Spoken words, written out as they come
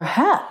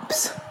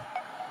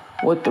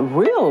What the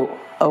real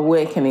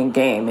awakening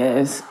game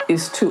is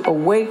to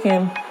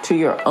awaken to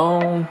your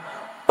own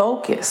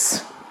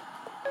focus.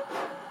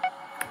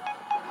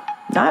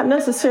 Not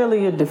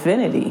necessarily your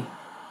divinity.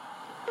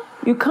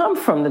 You come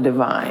from the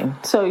divine.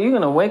 So you're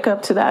going to wake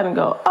up to that and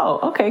go,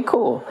 oh, okay,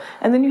 cool.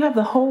 And then you have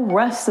the whole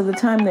rest of the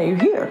time that you're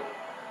here.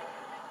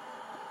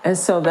 And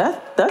so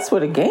that's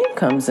where the game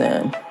comes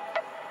in.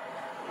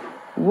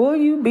 Will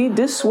you be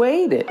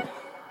dissuaded?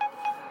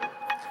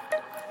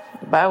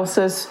 The Bible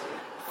says,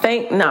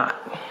 faint not.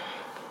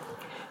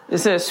 It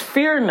says,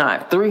 fear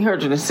not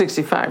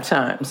 365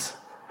 times.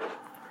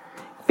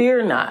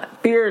 Fear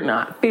not, fear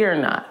not, fear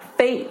not.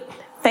 Faint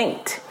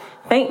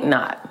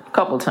not a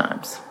couple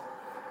times.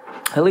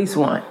 At least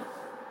one.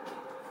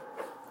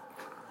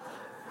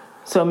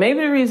 So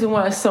maybe the reason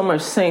why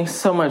saying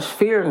so much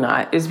fear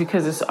not is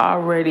because it's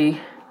already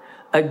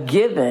a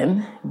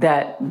given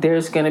that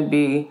there's going to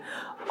be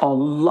a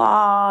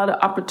lot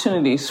of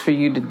opportunities for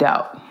you to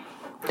doubt.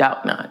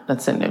 Doubt not.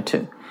 That's in there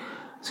too.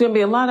 There's going to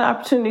be a lot of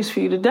opportunities for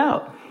you to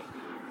doubt.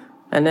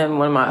 And then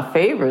one of my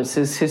favorites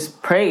is his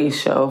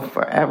praise shall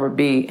forever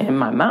be in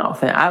my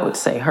mouth. And I would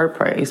say her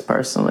praise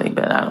personally,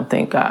 but I don't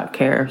think God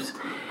cares,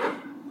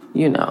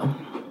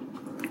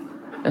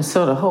 And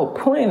so the whole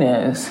point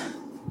is,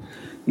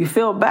 you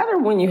feel better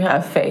when you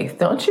have faith,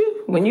 don't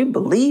you? When you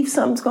believe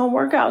something's going to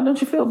work out, don't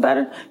you feel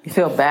better? You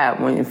feel bad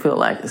when you feel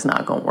like it's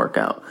not going to work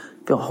out.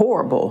 You feel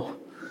horrible.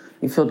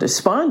 You feel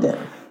despondent.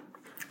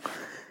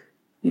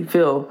 You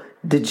feel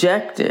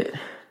dejected.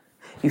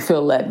 You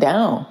feel let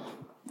down.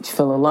 You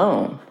feel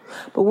alone.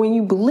 But when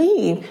you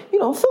believe, you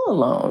don't feel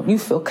alone. You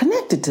feel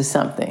connected to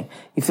something.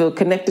 You feel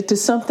connected to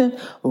something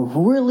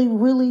really,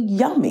 really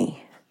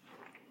yummy.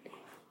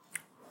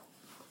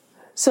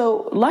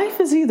 So life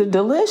is either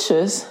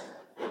delicious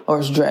or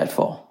it's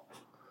dreadful.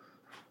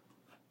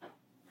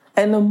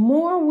 And the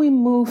more we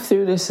move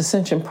through this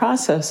ascension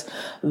process,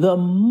 the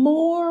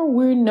more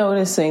we're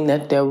noticing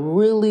that there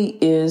really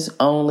is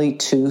only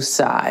two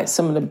sides.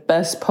 Some of the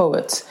best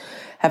poets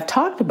have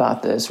talked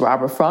about this.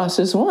 Robert Frost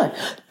is one.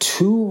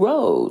 Two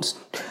roads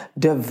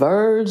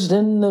diverged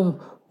in the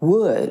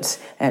woods,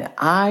 and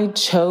I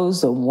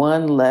chose the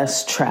one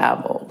less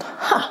traveled.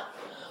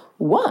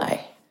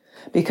 Why?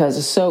 Because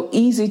it's so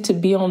easy to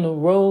be on the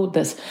road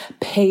that's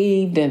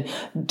paved and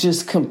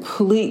just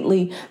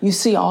completely, you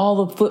see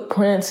all the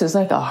footprints. It's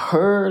like a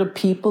herd of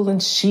people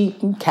and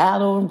sheep and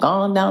cattle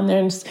gone down there,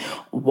 and it's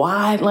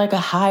wide like a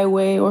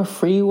highway or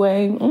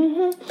freeway.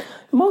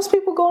 Most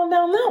people going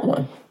down that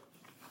one.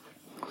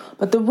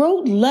 But the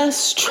road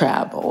less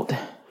traveled,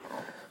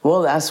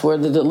 well, that's where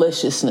the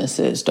deliciousness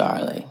is,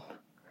 darling.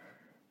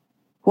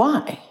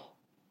 Why?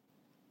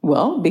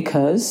 Well,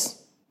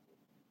 because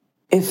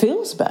it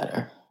feels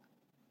better.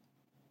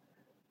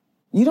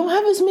 You don't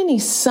have as many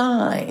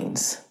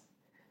signs.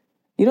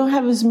 You don't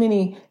have as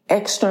many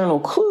external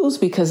clues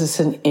because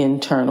it's an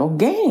internal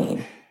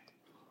game.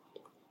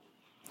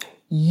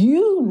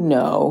 You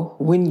know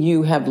when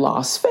you have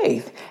lost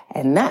faith,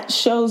 and that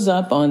shows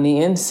up on the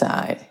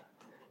inside.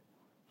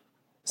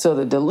 So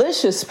the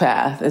delicious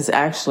path is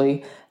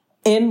actually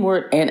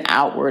inward and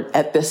outward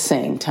at the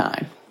same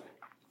time.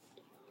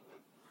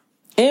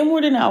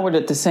 Inward and outward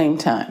at the same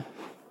time.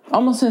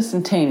 Almost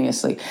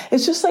instantaneously.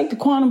 It's just like the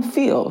quantum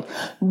field.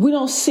 We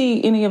don't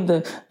see any of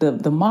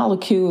the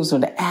molecules or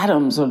the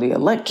atoms or the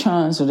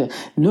electrons or the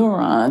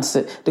neurons.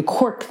 The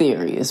quark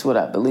theory is what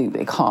I believe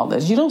they call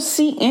this. You don't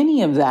see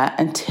any of that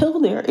until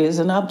there is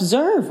an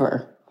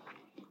observer.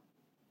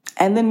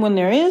 And then when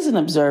there is an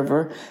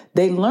observer,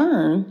 they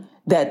learn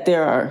that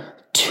there are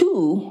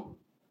two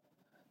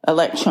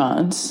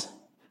electrons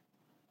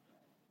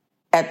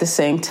at the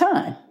same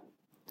time.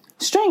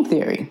 String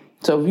theory.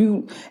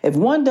 So if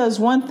one does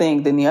one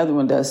thing, then the other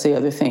one does the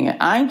other thing.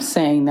 And I'm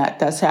saying that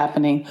that's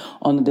happening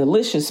on the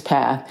delicious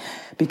path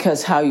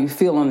because how you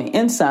feel on the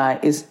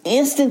inside is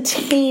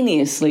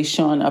instantaneously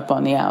showing up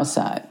on the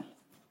outside.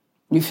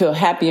 You feel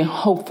happy and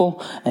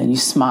hopeful and you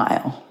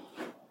smile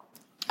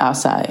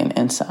outside and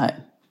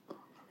inside.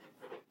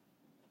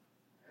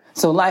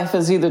 So life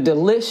is either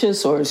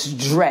delicious or it's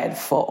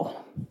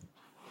dreadful.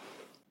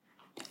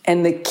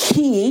 And the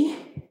key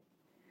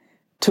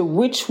to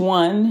which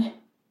one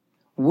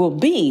will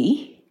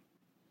be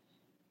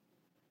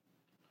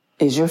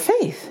is your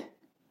faith.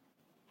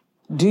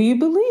 Do you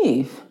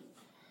believe?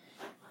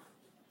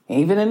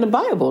 Even in the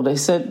Bible, they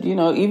said,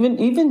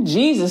 even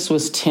Jesus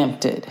was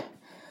tempted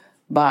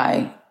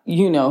by,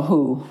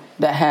 who,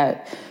 that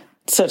had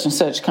such and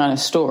such kind of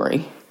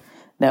story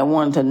that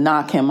wanted to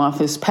knock him off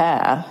his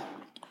path.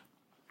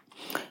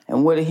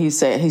 And what did he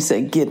say? He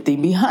said, get thee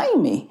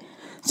behind me.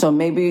 So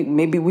maybe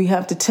we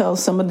have to tell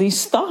some of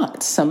these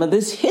thoughts, some of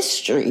this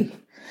history.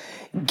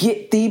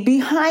 Get thee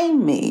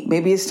behind me.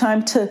 Maybe it's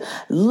time to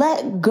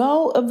let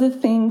go of the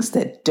things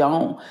that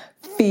don't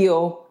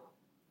feel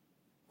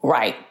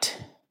right.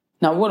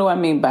 Now, what do I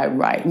mean by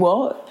right?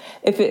 Well,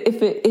 if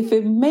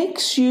it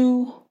makes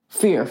you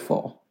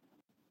fearful,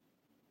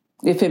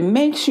 if it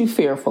makes you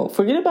fearful,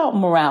 forget about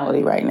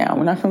morality right now.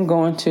 We're not going to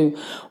go into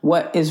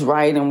what is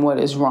right and what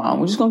is wrong.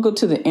 We're just going to go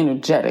to the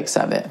energetics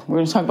of it. We're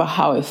going to talk about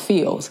how it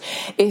feels.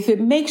 If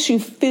it makes you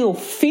feel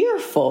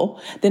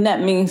fearful, then that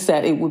means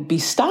that it would be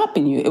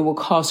stopping you. It will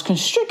cause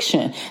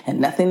constriction, and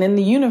nothing in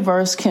the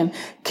universe can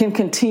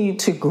continue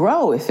to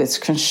grow if it's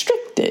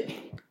constricted.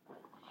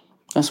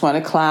 That's why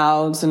the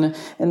clouds and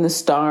the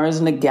stars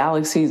and the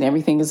galaxies,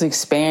 everything is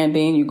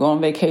expanding. You go on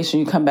vacation,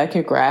 you come back,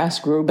 your grass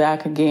grew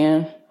back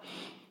again.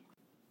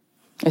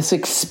 It's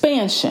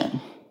expansion.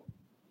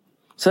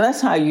 So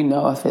that's how you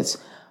know if it's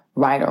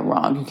right or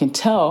wrong. You can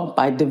tell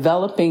by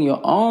developing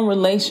your own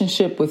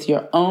relationship with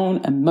your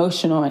own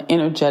emotional and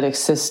energetic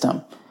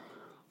system.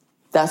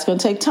 That's going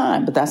to take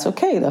time, but that's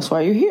okay. That's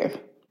why you're here.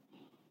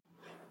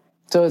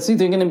 So it's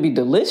either going to be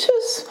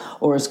delicious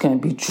or it's going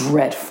to be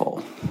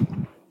dreadful.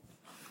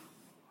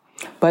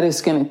 But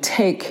it's going to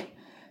take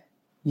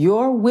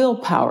your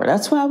willpower.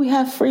 That's why we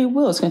have free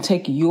will. It's going to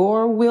take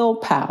your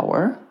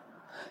willpower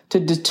to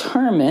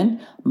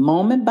determine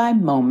moment by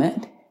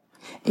moment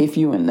if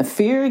you're in the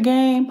fear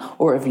game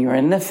or if you're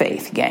in the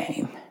faith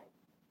game.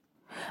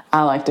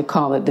 I like to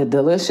call it the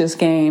delicious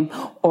game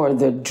or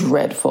the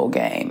dreadful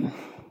game.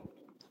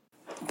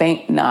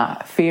 Think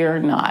not, fear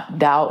not,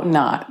 doubt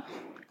not.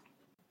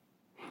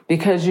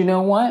 Because you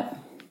know what?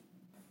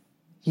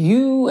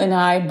 You and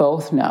I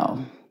both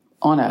know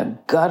on a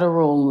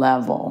guttural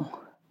level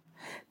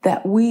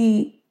that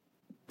we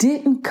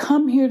didn't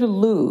come here to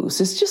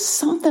lose. It's just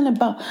something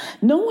about,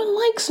 no one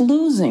likes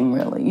losing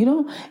really.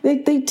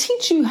 They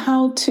teach you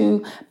how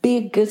to be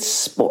a good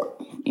sport,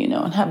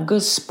 and have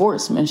good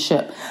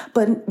sportsmanship,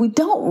 but we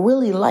don't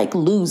really like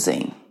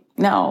losing.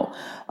 Now,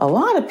 a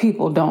lot of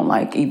people don't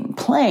like even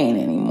playing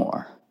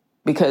anymore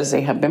because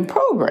they have been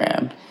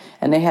programmed.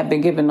 And they have been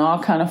given all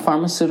kind of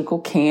pharmaceutical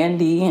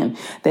candy, and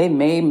they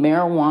made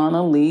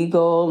marijuana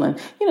legal. And,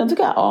 they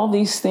got all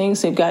these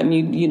things. They've gotten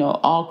you,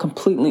 all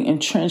completely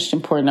entrenched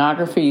in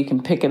pornography. You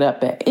can pick it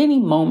up at any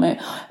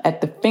moment at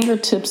the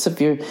fingertips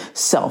of your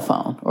cell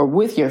phone or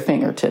with your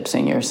fingertips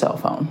in your cell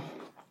phone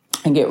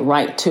and get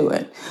right to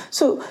it.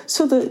 So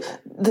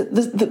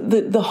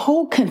the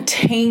whole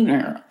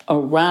container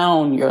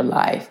around your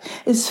life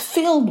is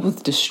filled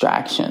with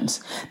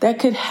distractions that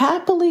could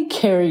happily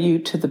carry you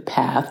to the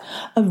path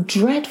of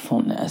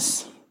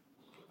dreadfulness.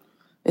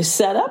 It's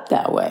set up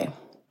that way.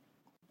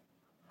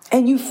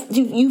 And you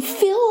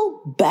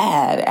feel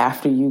bad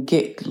after you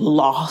get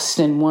lost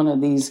in one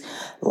of these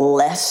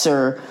less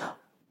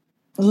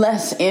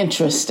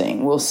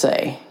interesting, we'll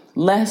say,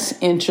 less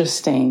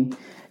interesting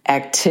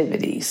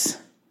activities.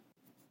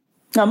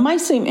 Now, it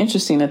might seem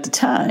interesting at the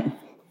time,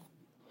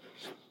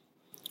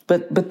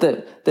 but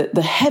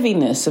the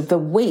heaviness of the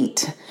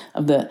weight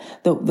of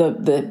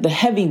the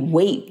heavy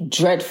weight,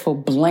 dreadful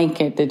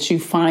blanket that you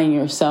find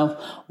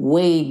yourself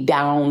weighed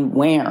down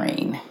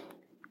wearing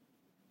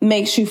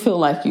makes you feel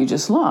like you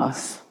just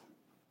lost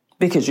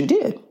because you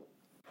did.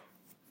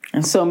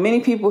 And so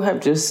many people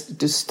have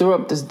just threw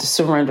up the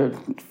surrender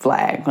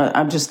flag.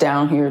 I'm just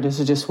down here.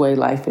 This is just the way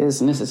life is,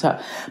 and this is how.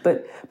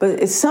 But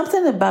it's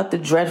something about the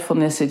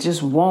dreadfulness. It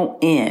just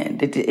won't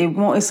end. It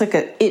won't. It's like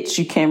an itch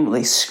you can't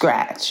really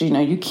scratch.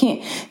 You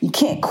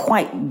can't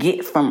quite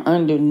get from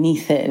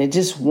underneath it. It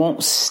just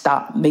won't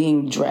stop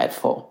being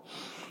dreadful.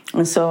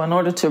 And so, in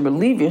order to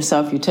relieve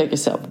yourself, you take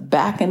yourself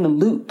back in the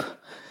loop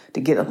to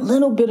get a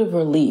little bit of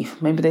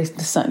relief. Maybe the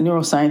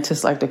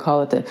neuroscientists like to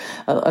call it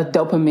a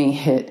dopamine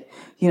hit.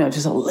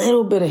 Just a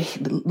little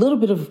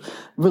bit of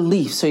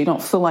relief so you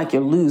don't feel like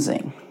you're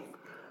losing.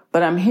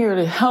 But I'm here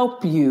to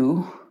help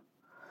you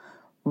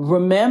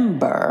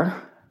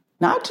remember,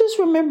 not just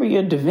remember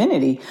your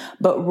divinity,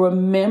 but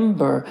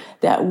remember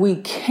that we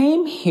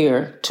came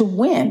here to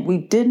win. We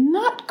did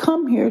not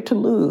come here to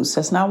lose.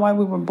 That's not why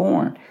we were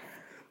born.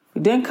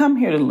 We didn't come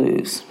here to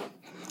lose.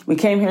 We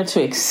came here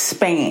to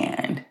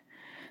expand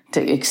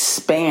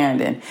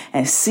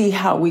and see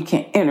how we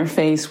can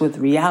interface with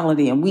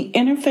reality. And we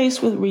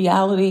interface with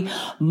reality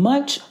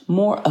much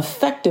more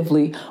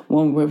effectively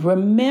when we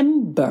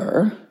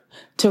remember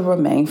to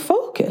remain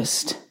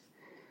focused.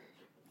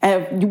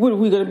 And what are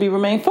we going to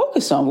remain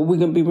focused on? Well, we're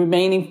going to be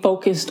remaining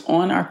focused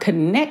on our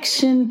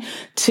connection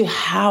to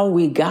how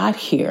we got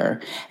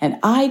here. And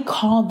I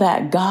call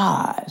that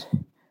God.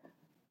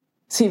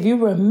 See, if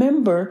you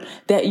remember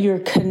that you're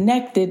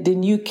connected,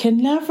 then you can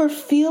never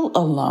feel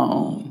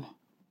alone.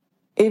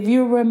 If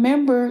you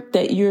remember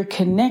that you're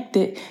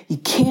connected, you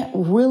can't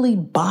really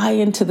buy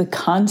into the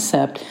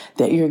concept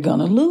that you're going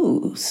to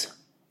lose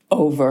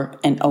over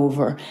and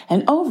over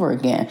and over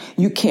again.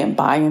 You can't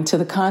buy into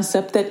the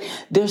concept that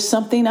there's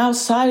something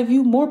outside of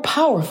you more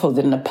powerful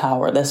than the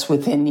power that's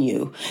within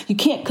you. You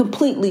can't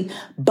completely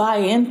buy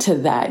into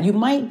that. You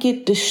might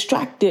get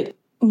distracted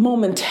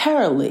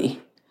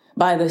momentarily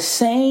by the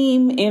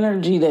same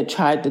energy that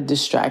tried to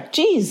distract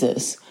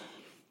Jesus,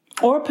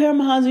 or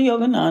Paramahansa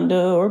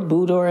Yogananda, or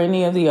Buddha, or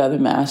any of the other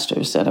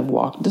masters that have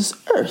walked this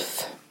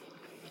earth.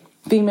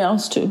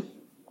 Females too.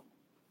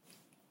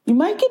 You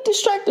might get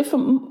distracted for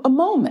a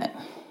moment.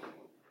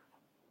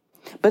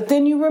 But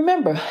then you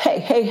remember,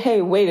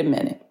 hey, wait a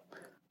minute.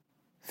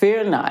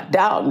 Fear not,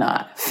 doubt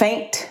not,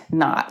 faint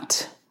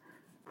not.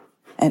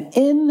 And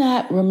in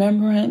that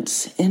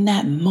remembrance, in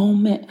that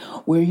moment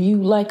where you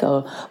like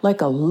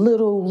a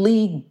little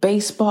league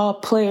baseball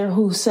player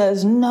who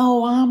says,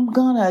 no, I'm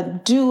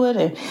gonna do it,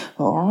 and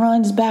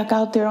runs back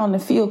out there on the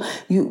field,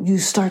 you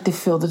start to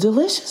feel the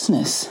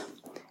deliciousness.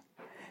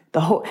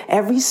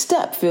 Every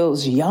step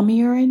feels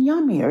yummier and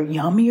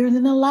yummier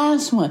than the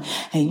last one.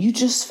 And you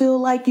just feel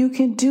like you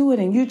can do it.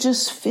 And you're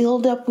just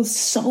filled up with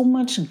so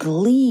much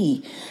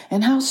glee.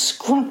 And how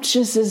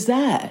scrumptious is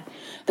that?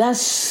 That's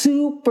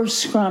super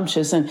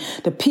scrumptious. And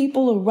the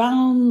people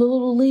around the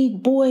little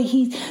league boy,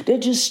 they're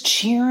just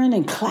cheering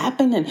and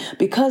clapping. And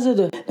because of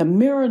the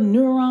mirror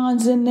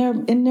neurons in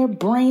their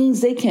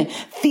brains, they can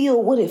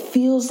feel what it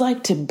feels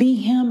like to be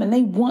him. And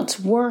they once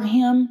were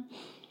him.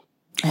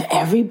 And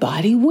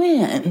everybody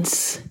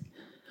wins.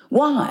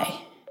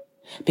 Why?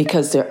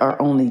 Because there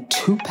are only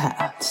two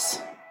paths.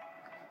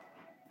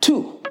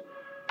 Two.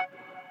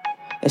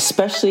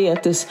 Especially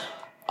at this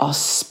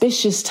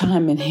auspicious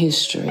time in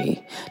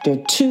history, there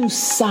are two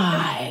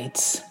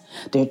sides.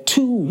 There are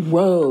two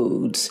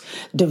roads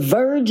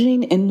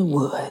diverging in the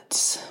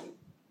woods.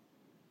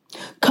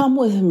 Come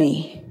with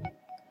me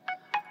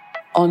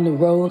on the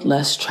road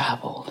less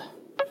traveled.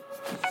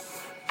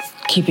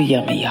 Keep it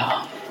yummy,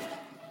 y'all.